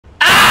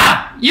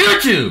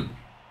YouTube!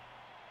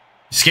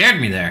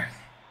 Scared me there.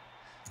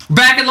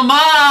 Back at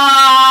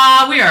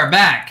LEMANS! We are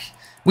back.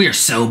 We are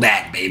so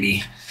back,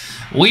 baby.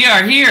 We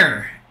are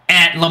here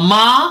at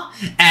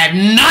LEMANS at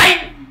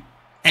night.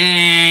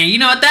 And you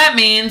know what that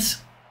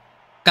means.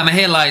 Got my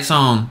headlights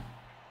on.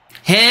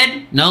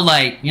 Head, no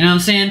light. You know what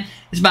I'm saying?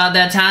 It's about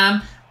that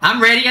time.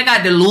 I'm ready. I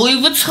got the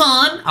Louis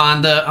Vuitton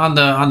on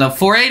the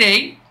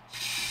 488.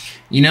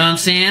 You know what I'm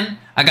saying?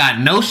 I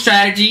got no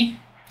strategy.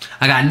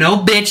 I got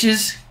no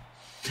bitches.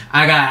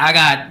 I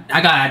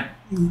got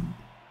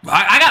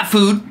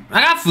food.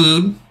 I got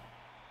food.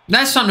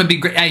 That's something to be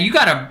great. Hey,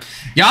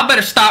 y'all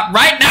better stop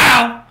right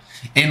now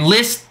and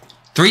list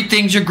 3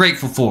 things you're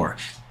grateful for.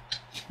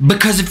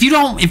 Because if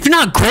you're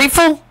not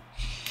grateful,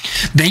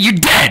 then you're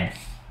dead.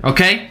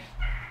 Okay?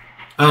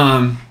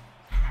 So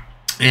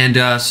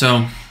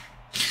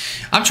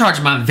I'm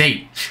charging my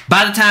vape.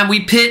 By the time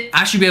we pit,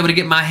 I should be able to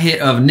get my hit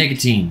of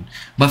nicotine.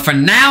 But for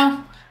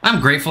now,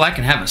 I'm grateful I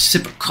can have a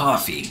sip of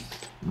coffee.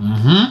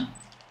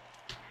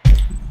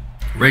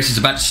 Race is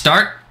about to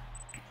start.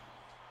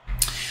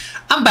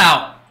 I'm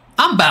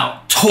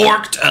about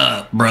torqued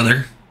up,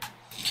 brother.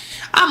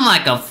 I'm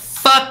like a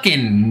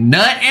fucking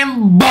nut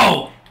and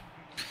bolt.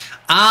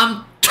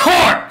 I'm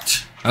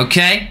torqued,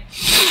 okay?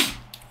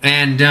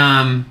 And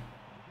I'm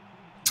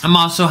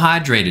also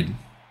hydrated.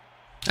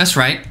 That's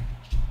right.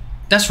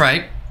 That's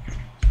right.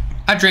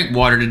 I drank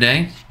water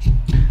today.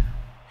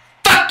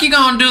 Fuck you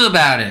gonna do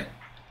about it?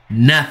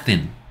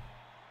 Nothing.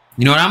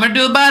 You know what I'm gonna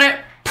do about it?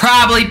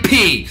 Probably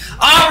pee.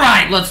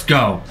 Alright, let's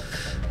go.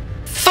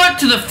 Foot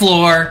to the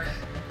floor.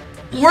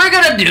 We're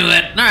gonna do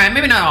it. Alright,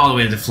 maybe not all the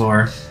way to the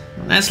floor.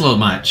 That's a little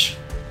much.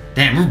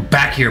 Damn, we're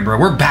back here, bro.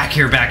 We're back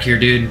here,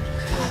 dude.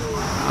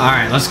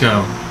 Alright, let's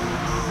go.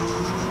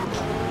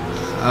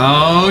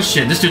 Oh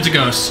shit, this dude's a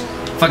ghost.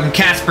 Fucking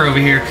Casper over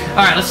here.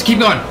 Alright, let's keep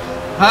going.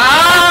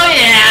 Oh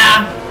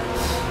yeah!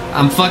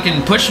 I'm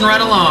fucking pushing right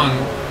along.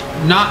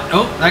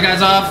 Oh, that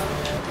guy's off.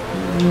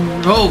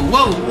 Oh,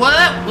 whoa, what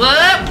up,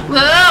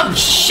 whoa,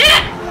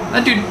 shit!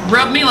 That dude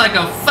rubbed me like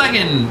a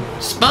fucking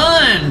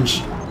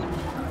sponge.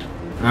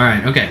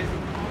 Alright, okay.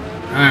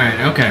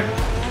 Alright, okay.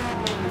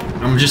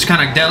 I'm just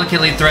kind of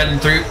delicately threading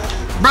through.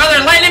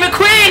 Brother, Lightning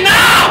McQueen,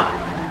 no!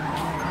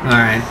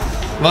 Alright.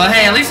 Well,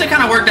 hey, at least it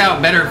kind of worked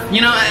out better. You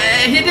know,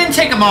 he didn't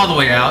take him all the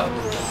way out.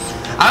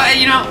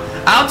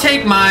 I'll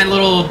take my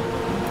little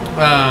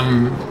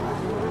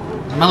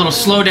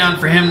slowdown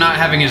for him not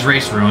having his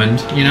race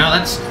ruined. You know,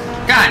 that's...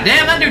 God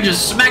damn, that dude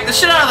just smacked the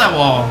shit out of that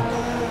wall.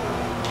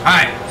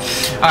 Alright.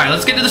 Alright,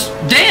 let's get to this.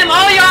 Damn,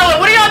 all y'all,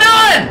 what are y'all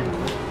doing?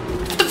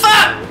 What the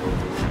fuck?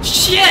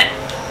 Shit.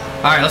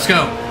 Alright, let's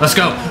go. Let's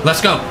go.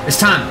 Let's go. It's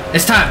time.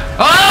 It's time.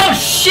 Oh,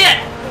 shit.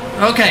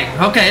 Okay,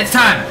 okay, it's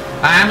time.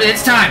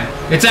 It's time.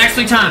 It's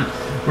actually time.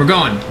 We're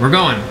going. We're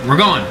going. We're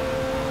going.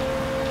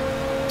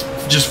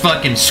 Just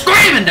fucking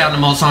screaming down the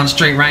Mulsanne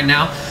Street right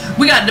now.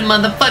 We got the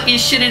motherfucking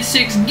shit in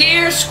 6th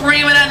gear,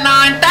 screaming at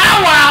 9.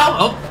 Wow!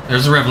 Oh,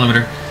 there's the rev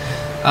limiter.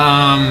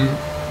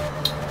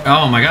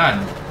 Oh my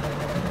god.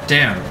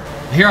 Damn.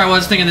 Here I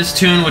was thinking this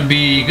tune would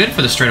be good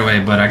for the straightaway,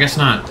 but I guess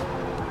not.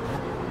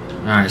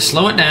 Alright,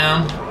 slow it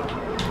down.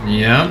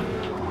 Yep.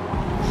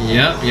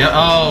 Yep, yep.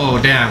 Oh,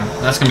 damn.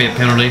 That's gonna be a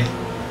penalty.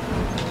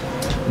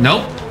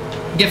 Nope.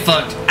 Get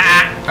fucked.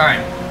 Ah!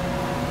 Alright.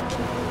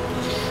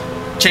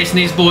 Chasing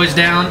these boys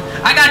down.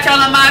 I got y'all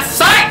on my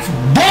sights,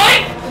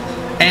 boy!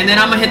 And then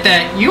I'm gonna hit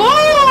that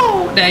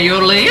that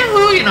yodeling,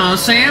 you know what I'm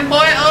saying,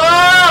 boy?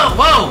 Oh,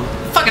 whoa!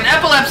 Fucking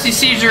epilepsy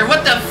seizure.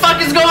 What the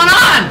fuck is going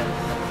on?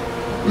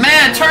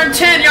 Man, turn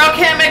 10. Y'all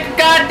can't make a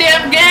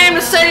goddamn game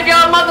to save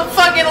y'all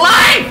motherfucking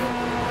life.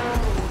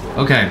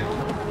 Okay.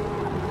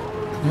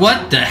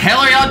 What the hell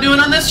are y'all doing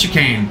on this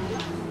chicane?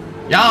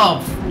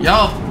 Y'all,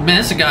 man,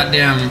 it's a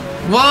goddamn.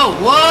 Whoa,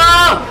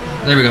 whoa!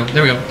 There we go.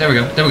 There we go. There we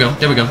go. There we go.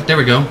 There we go. There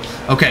we go.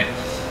 Okay.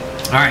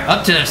 All right,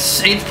 up to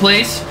 8th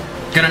place.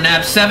 Gonna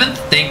nab 7th.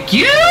 Thank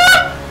you.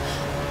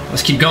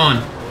 Let's keep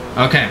going.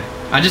 Okay.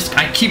 I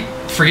keep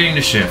forgetting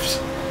to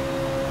shift.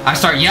 I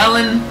start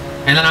yelling,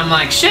 and then I'm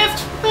like,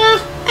 shift?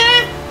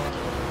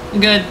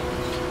 Good.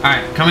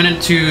 Alright, coming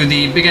into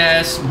the big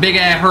ass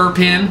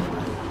hairpin.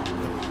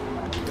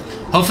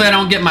 Hopefully I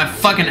don't get my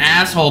fucking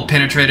asshole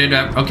penetrated.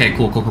 Okay,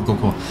 cool.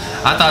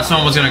 I thought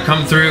someone was gonna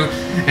come through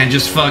and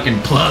just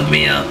fucking plug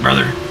me up,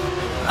 brother.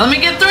 Let me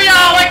get through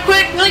y'all right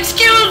quick.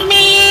 Excuse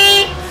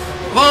me.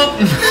 Whoa.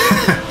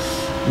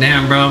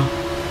 Damn, bro.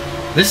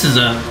 This is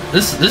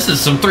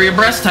some 3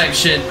 abreast type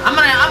shit. I'm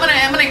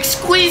gonna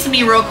squeeze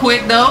me real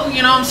quick though.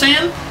 You know what I'm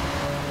saying?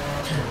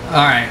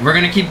 All right, we're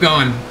gonna keep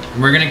going.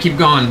 We're gonna keep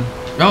going.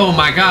 Oh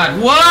my God!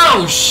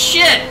 Whoa,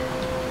 shit!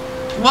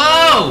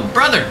 Whoa,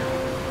 brother!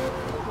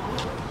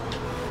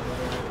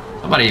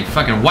 Somebody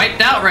fucking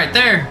wiped out right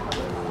there.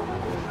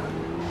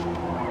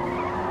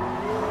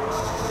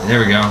 There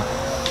we go.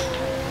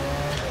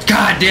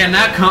 God damn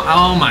that!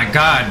 Oh my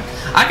God!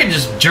 I could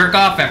just jerk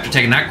off after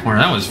taking that corner.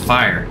 That was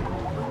fire.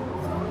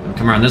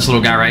 Come around this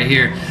little guy right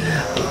here.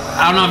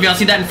 I don't know if y'all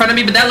see that in front of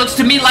me, but that looks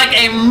to me like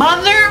a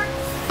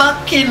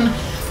motherfucking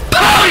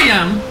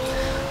podium.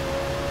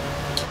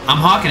 I'm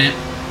hawking it.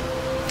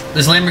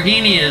 This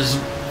Lamborghini is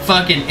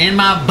fucking in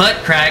my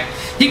butt crack.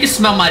 He can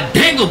smell my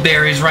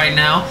dingleberries right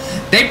now.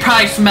 They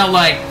probably smell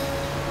like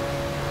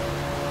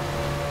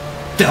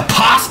the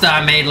pasta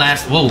I made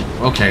last. Whoa.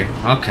 Okay.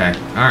 Okay.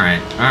 All right.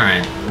 All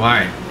right. All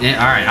right. Yeah,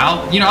 all right.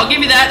 I'll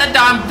give you that.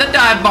 The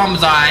dive bomb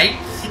was alright.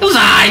 It was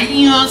alright.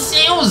 You know what I'm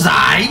saying? It was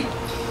alright.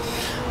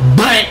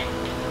 But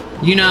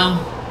you know,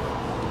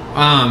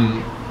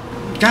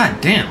 god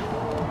damn.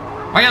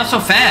 Why y'all so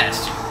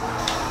fast?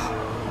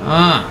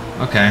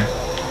 Okay.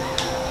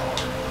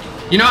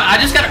 You know, I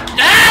just gotta.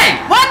 Hey!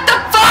 What the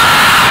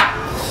fuck?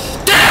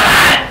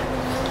 Damn it!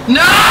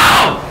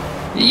 No!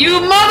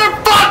 You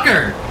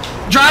motherfucker!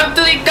 Drive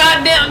through the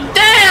goddamn.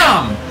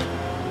 Damn!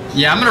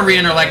 Yeah, I'm gonna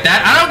re-enter like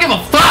that. I don't give a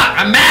fuck!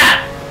 I'm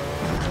mad!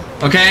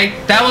 Okay?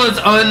 That was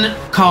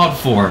uncalled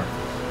for.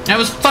 That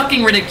was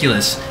fucking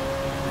ridiculous.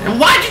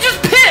 Why'd you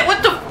just pit?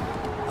 What the?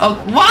 Oh,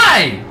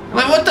 why?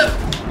 Like, what the?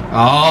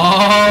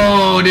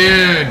 Oh,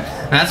 dude.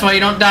 That's why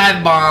you don't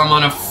dive bomb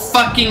on a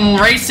fucking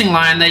racing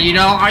line that you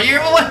don't. Are you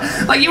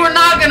like you were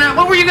not gonna?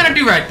 What were you gonna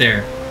do right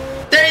there?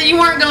 There, you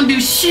weren't gonna do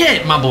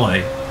shit, my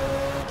boy.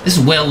 This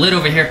is well lit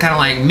over here, kind of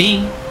like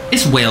me.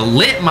 It's well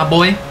lit, my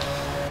boy.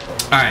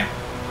 All right,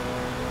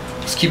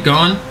 let's keep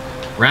going.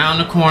 Round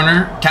the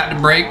corner, tap the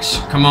brakes,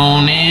 come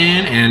on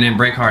in, and then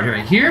brake hard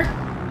right here.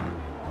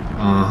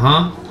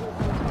 Uh-huh.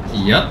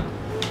 Yep.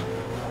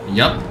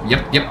 Yep.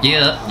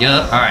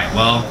 All right,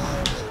 well,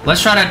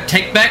 let's try to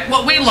take back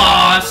what we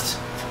lost,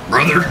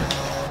 brother.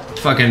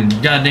 Fucking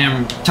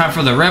goddamn time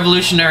for the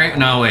revolutionary.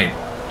 No, wait.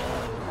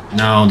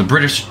 No, the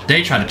British,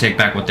 they tried to take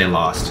back what they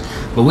lost.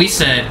 But we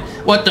said,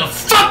 what the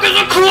fuck is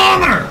a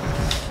kilometer?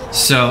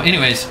 So,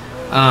 anyways,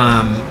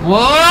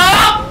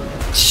 whoa!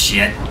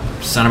 Shit.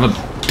 Son of a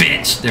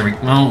bitch. There we go.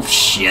 Oh,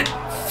 shit.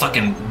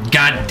 Fucking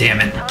goddamn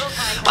it.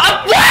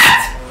 What?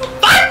 What?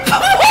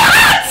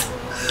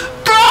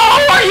 Bro,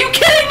 are you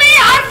kidding me?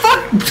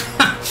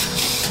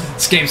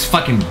 This game's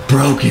fucking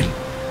broken.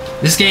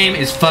 This game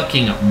is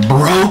fucking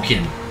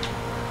broken.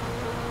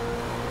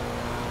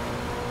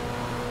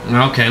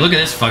 Okay, look at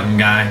this fucking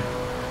guy.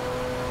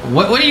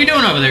 What are you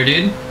doing over there,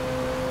 dude?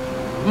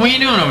 What are you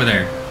doing over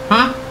there?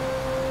 Huh?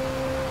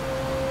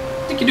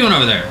 What think you're doing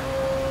over there?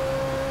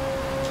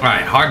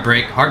 Alright, hard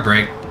brake, hard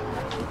brake.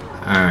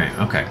 Alright,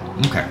 okay.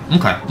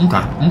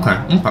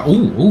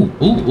 Ooh,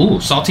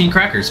 saltine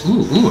crackers.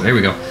 Ooh, there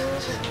we go.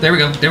 There we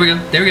go.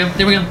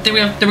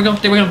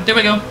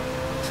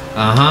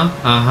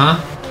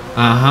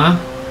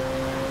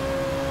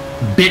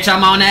 Bitch,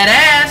 I'm on that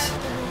ass.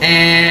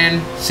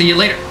 And see you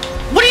later.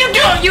 What are you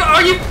doing?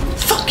 Are you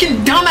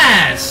fucking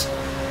dumbass?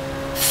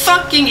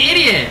 Fucking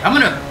idiot. I'm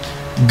gonna.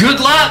 Good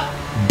luck,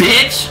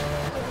 bitch.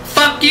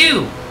 Fuck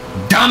you,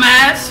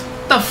 dumbass.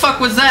 What the fuck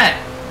was that?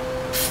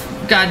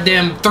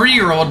 Goddamn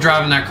 3-year-old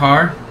driving that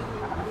car.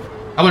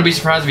 I wouldn't be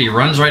surprised if he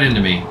runs right into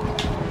me.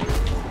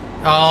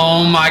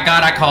 Oh my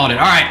god, I called it.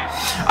 Alright,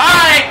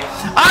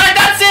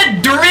 that's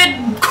it,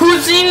 Dorid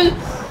Cuisine.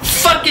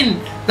 Fucking,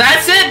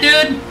 that's it,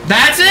 dude.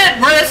 That's it,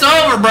 bro. That's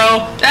over,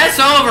 bro. That's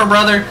over,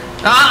 brother.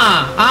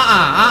 Wow.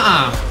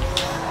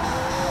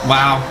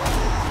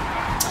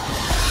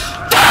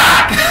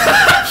 Fuck!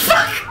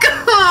 Fuck!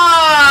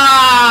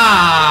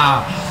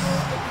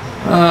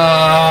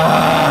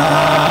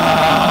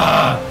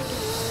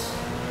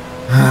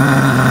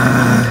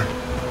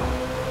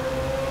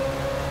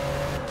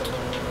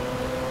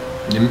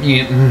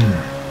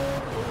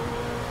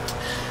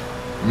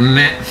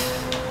 Man,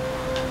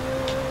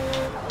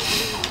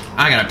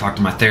 I gotta talk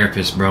to my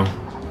therapist, bro.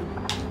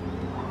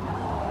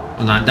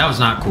 That was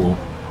not cool.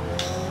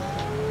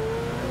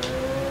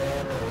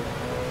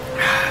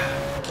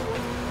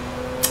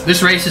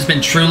 This race has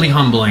been truly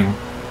humbling,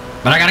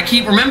 but I gotta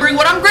keep remembering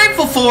what I'm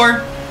grateful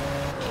for.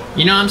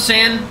 You know what I'm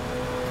saying?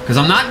 Because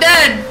I'm not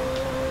dead.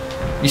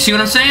 You see what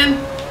I'm saying?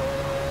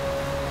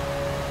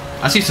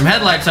 I see some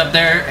headlights up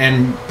there,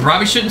 and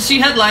probably shouldn't see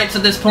headlights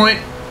at this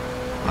point.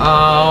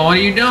 Oh, what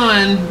are you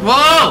doing?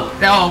 Whoa!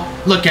 Oh,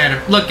 look at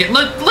it. Look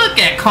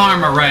at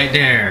karma right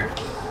there.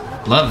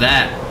 Love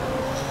that.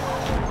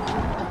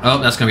 Oh,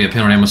 that's gonna be a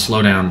penalty. I'm gonna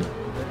slow down.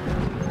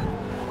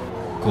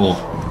 Cool.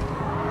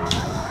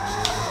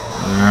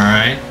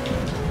 Alright.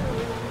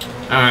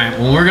 Alright,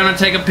 well, we're gonna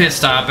take a pit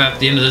stop at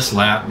the end of this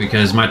lap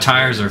because my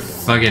tires are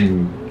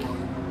fucking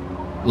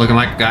looking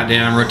like a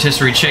goddamn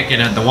rotisserie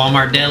chicken at the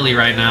Walmart deli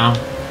right now.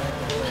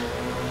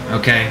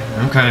 Okay.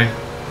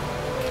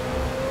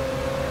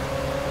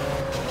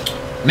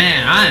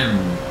 Man, I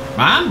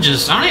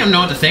don't even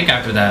know what to think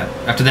after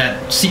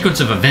that sequence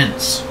of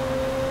events.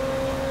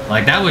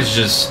 Like, that was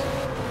just,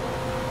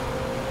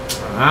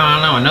 I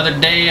don't know, another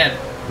day at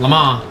Le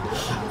Mans.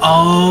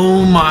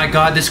 Oh my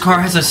god, this car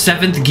has a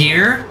 7th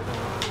gear?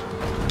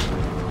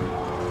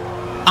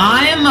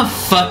 I am a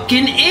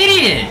fucking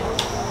idiot.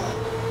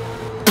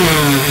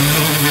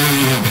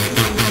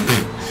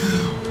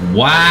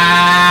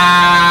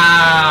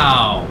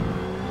 Wow.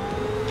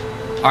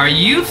 Are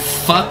you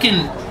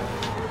fucking...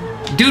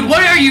 Dude,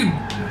 what are you...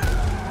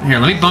 Here,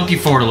 let me bump you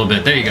forward a little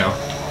bit. There you go.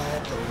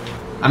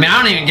 I mean,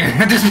 I don't even care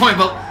at this point,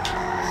 but...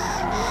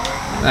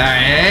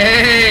 Alright,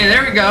 hey,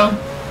 there we go.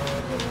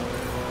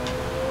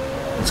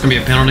 It's gonna be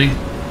a penalty.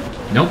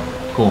 Nope.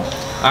 Cool.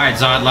 Alright,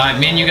 Zod Live.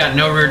 Me and you got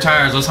no rear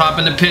tires. Let's hop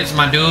in the pits,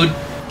 my dude.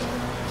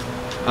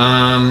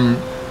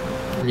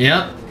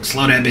 Yep.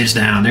 Slow that bitch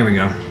down. There we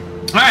go.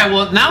 Alright,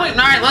 well, now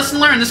alright, lesson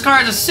learned. This car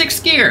has a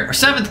 6th gear, or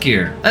 7th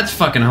gear. That's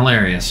fucking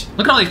hilarious.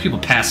 Look at all these people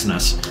passing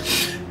us.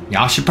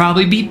 Y'all should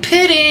probably be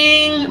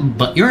pitting,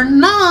 but you're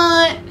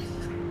not.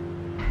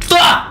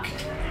 Fuck!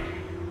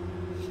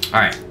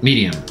 Alright,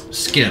 medium.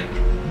 Skip.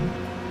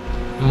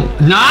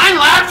 9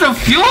 laps of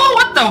fuel?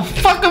 What the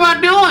fuck am I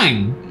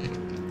doing?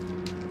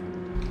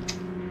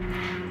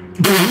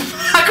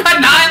 I got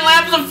 9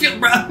 laps of fuel,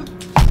 bro.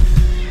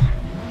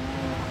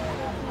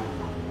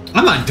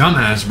 I'm a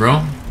dumbass,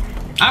 bro.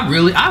 I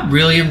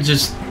really am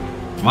just,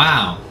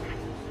 wow.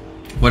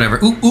 Whatever.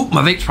 Ooh,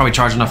 my vape's probably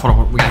charged enough. Hold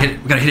on, we gotta hit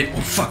it. We gotta hit it.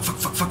 Oh,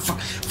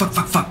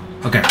 fuck.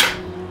 Okay.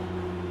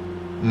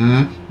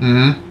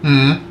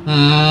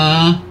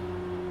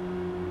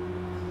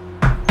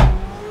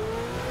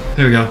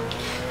 There we go.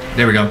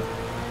 There we go.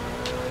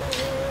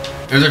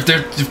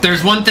 If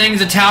there's one thing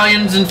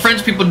Italians and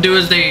French people do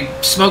is they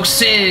smoke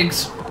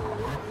cigs.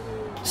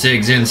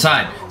 Cigs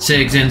inside.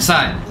 Cigs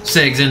inside.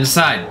 Cigs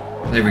inside.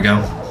 There we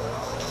go.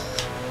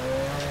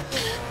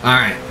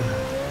 Alright.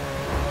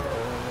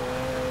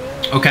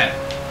 Okay.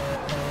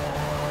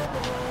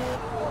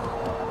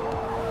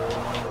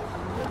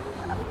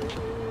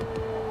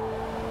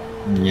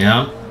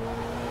 Yep.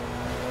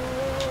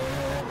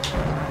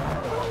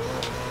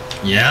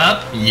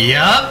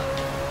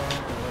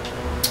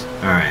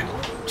 Alright.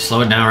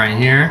 Slow it down right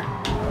here.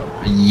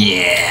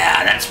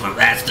 Yeah, that's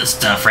the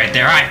stuff right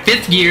there. Alright,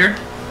 5th gear.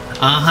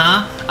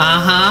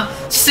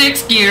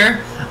 6th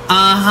gear.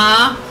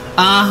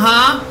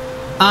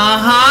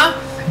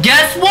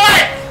 Guess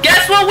what?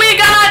 Guess what we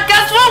got?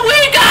 Guess what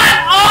we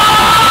got?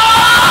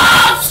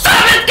 Oh!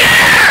 7th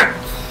gear!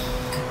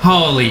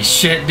 Holy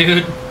shit,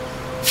 dude.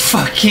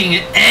 Fucking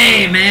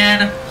A,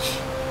 man.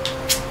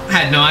 I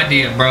had no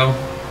idea, bro.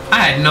 I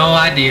had no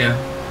idea.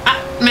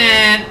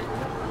 Man.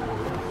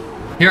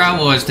 Here I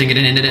was thinking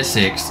it ended at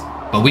 6,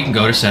 but we can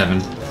go to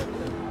 7.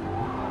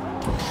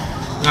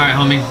 Alright,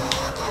 homie.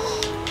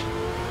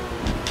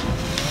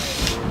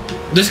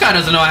 This guy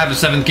doesn't know I have a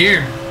 7th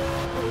gear.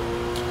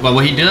 But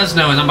what he does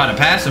know is I'm about to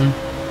pass him.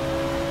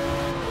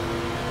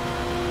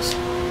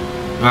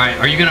 Alright,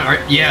 are you gonna...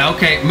 yeah,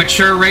 okay.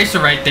 Mature racer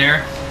right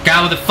there. Guy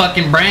with a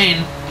fucking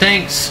brain.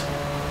 Thanks.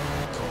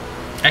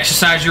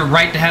 Exercise your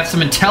right to have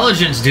some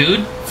intelligence,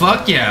 dude.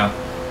 Fuck yeah.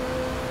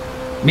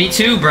 Me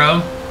too,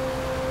 bro.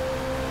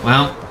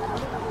 Well.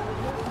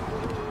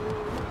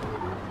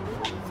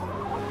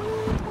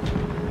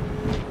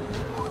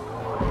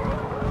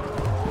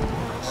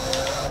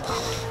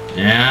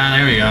 Yeah,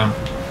 there we go.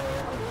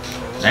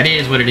 That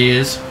is what it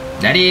is.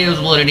 That is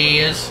what it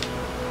is.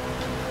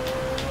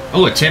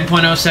 Oh, a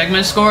 10.0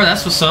 segment score?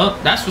 That's what's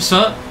up. That's what's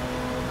up.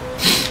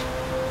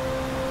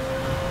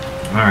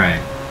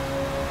 Alright.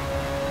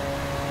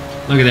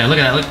 Look at that. Look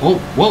at that. Look. Whoa,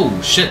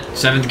 whoa, shit.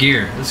 7th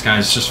gear. This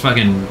guy's just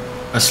fucking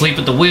asleep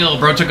at the wheel.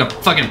 Bro took a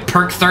fucking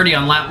perk 30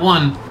 on lap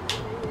 1.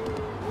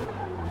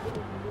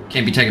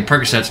 Can't be taking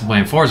Percocets and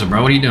playing Forza,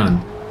 bro. What are you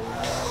doing?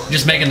 You're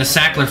just making the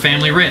Sackler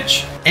family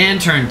rich.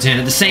 And turn 10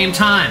 at the same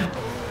time.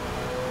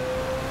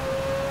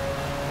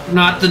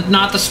 Not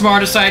the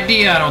smartest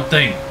idea, I don't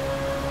think.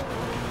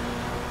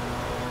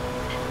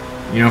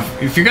 You know,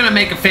 if you're gonna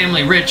make a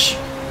family rich,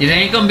 it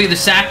ain't gonna be the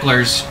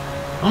Sacklers.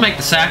 Don't make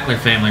the Sackler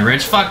family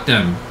rich. Fuck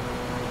them.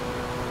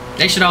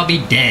 They should all be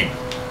dead.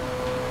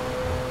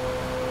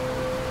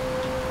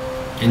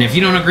 And if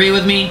you don't agree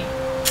with me,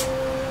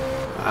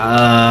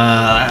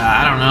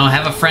 I don't know,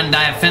 have a friend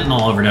die of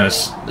fentanyl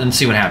overdose and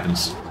see what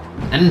happens.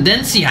 And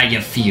then see how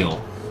you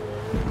feel.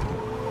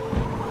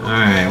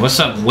 Alright, what's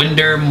up,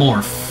 Winder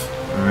Morph?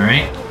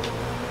 Alright.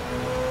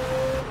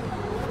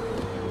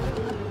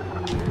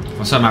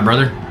 What's up, my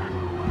brother?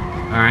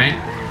 Alright,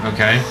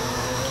 okay.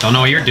 Don't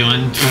know what you're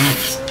doing.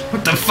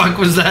 What the fuck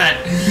was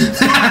that?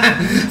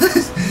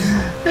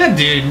 Yeah,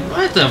 dude,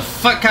 what the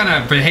fuck kind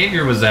of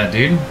behavior was that,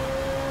 dude?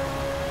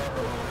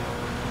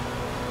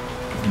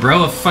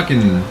 Bro,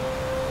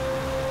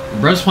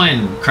 bro's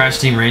playing Crash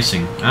Team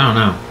Racing. I don't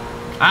know.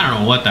 I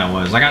don't know what that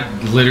was. Like, I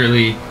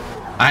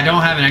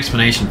don't have an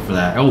explanation for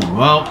that. Oh,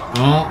 well,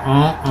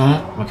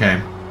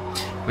 okay.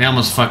 We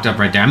almost fucked up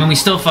right there. I mean, we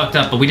still fucked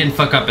up, but we didn't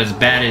fuck up as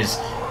bad as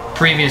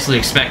previously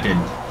expected.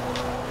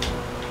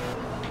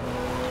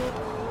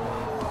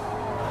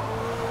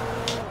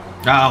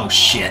 Oh,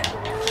 shit.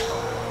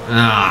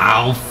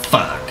 Oh,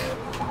 fuck.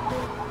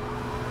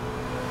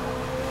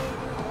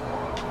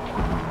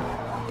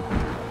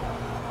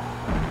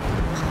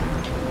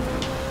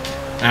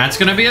 That's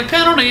gonna be a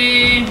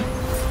penalty.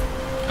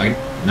 Okay.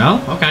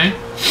 No? Okay.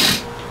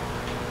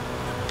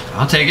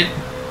 I'll take it.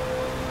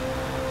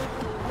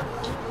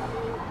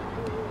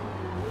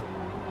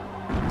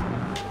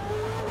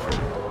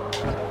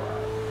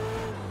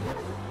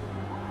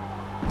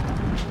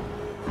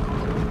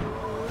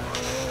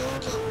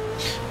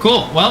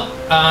 Cool. Well,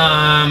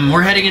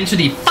 we're heading into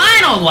the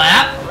final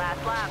lap.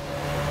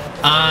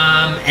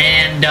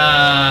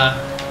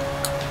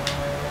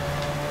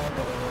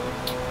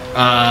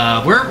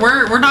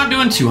 We're not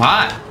doing too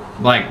hot.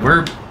 Like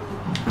we're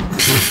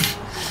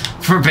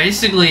we're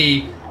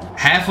basically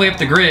halfway up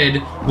the grid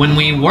when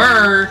we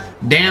were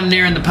damn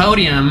near in the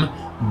podium,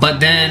 but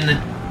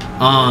then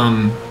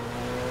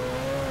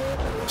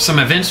some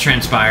events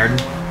transpired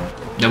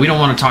that we don't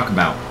want to talk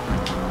about.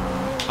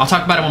 I'll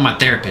talk about it with my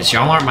therapist.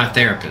 Y'all aren't my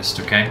therapist,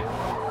 okay?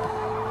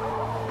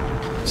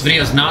 This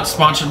video is not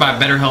sponsored by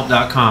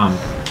BetterHelp.com,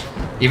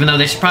 even though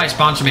they should probably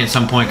sponsor me at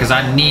some point because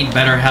I need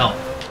better help.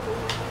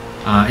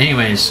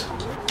 Anyways.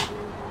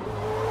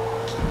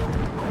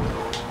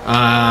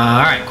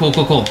 Alright,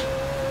 cool.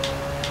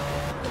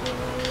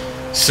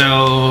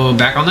 So,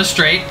 back on the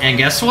straight, and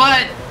guess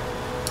what?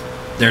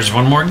 There's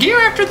one more gear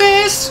after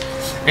this.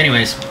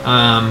 Anyways,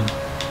 I'm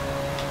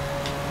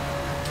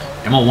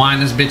gonna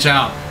wind this bitch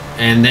out,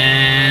 and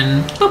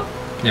then, boop,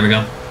 there we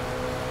go.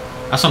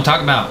 That's what I'm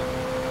talking about.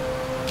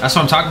 That's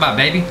what I'm talking about,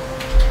 baby.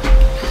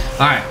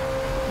 Alright,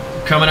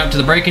 coming up to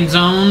the braking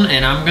zone,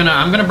 and I'm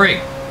gonna brake.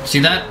 See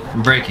that?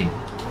 I'm braking.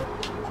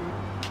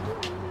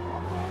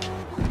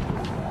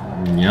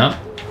 Yep.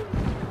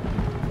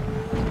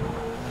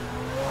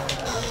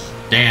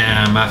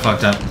 Damn, I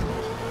fucked up.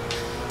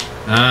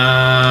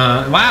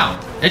 Wow.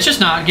 It's just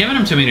not giving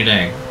them to me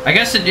today. I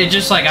guess it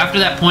just like after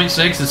that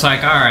 0.6, it's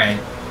like, alright,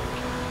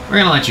 we're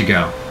gonna let you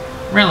go.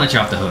 We're gonna let you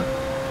off the hook.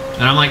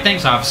 And I'm like,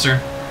 thanks, officer.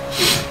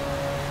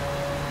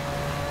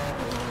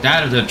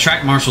 That or the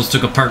track marshals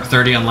took a perk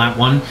 30 on lap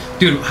 1.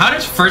 Dude, how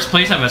does first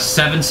place have a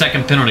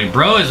 7-second penalty?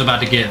 Bro is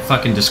about to get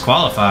fucking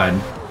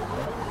disqualified.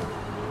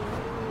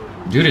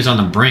 Dude is on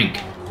the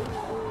brink.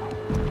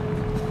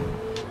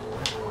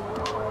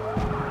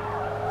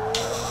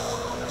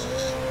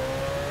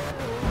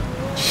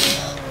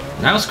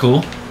 That was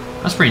cool.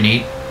 That's pretty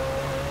neat.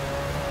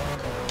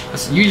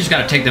 You just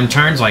gotta take them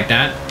turns like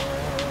that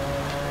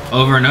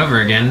over and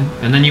over again,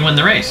 and then you win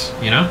the race,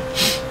 you know?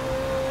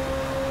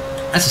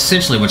 That's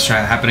essentially what's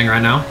happening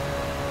right now.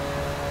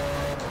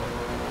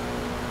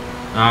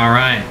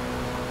 Alright.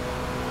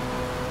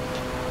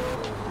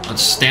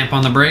 Let's stamp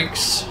on the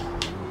brakes.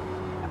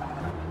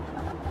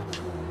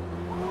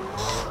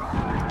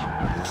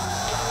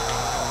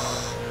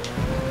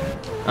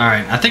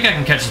 Alright, I think I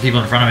can catch the people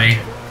in front of me.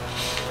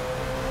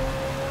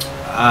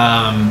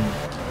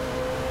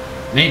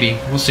 Maybe.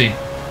 We'll see.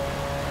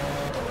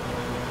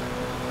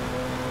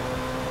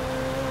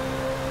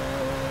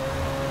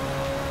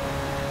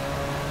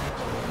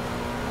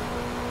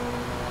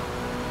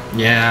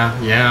 Yeah,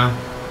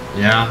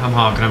 I'm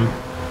honking him.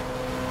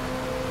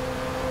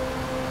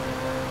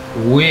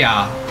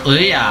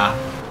 Yeah.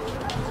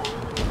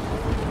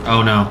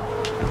 Oh no.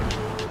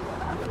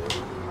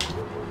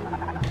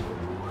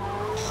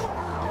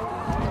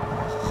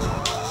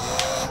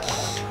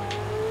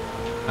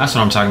 That's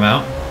what I'm talking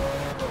about.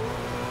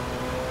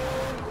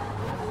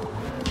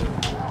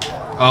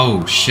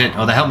 Oh shit.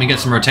 Oh, that helped me get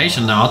some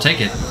rotation though. I'll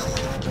take it.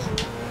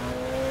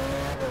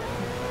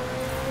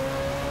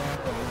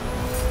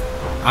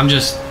 I'm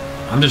just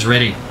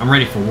ready. I'm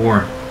ready for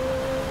war.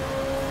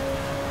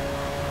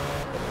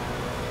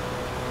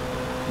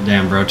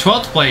 Damn, bro.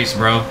 12th place,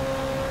 bro.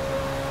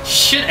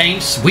 Shit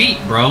ain't sweet,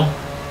 bro.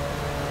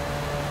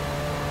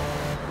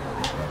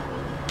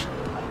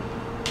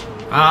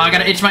 Oh, I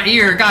gotta itch my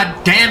ear.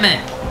 God damn it.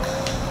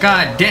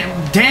 God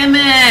damn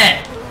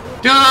it.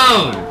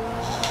 Dude.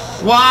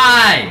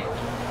 Why?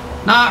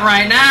 Not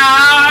right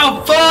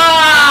now.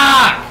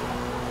 Fuck.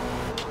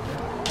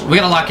 We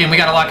gotta lock in. We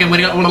gotta lock in. We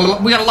gotta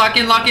lock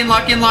in. Lock in.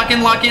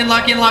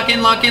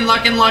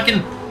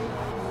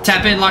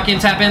 Tap in.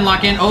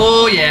 Lock in.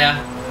 Oh yeah.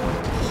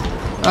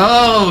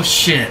 Oh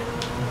shit.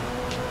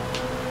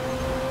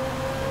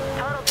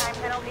 Total time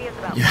penalty is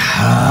about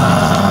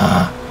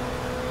Yeah.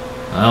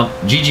 Well,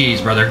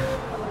 GG's, brother.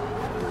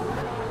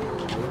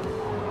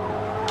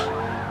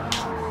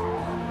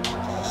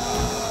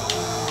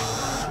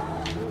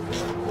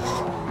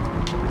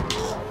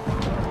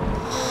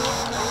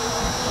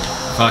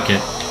 Fuck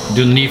it.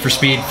 Do the Need for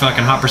Speed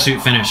fucking hot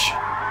pursuit finish.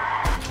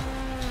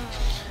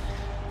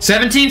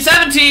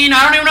 17-17.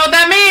 I don't even know what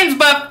that means,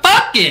 but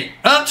fuck it.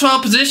 Up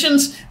 12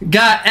 positions.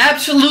 Got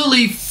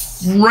absolutely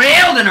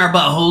railed in our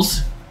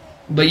buttholes.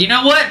 But you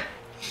know what?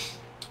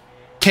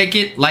 Take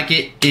it like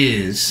it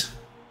is.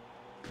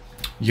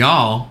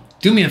 Y'all,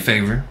 do me a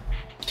favor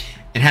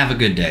and have a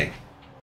good day.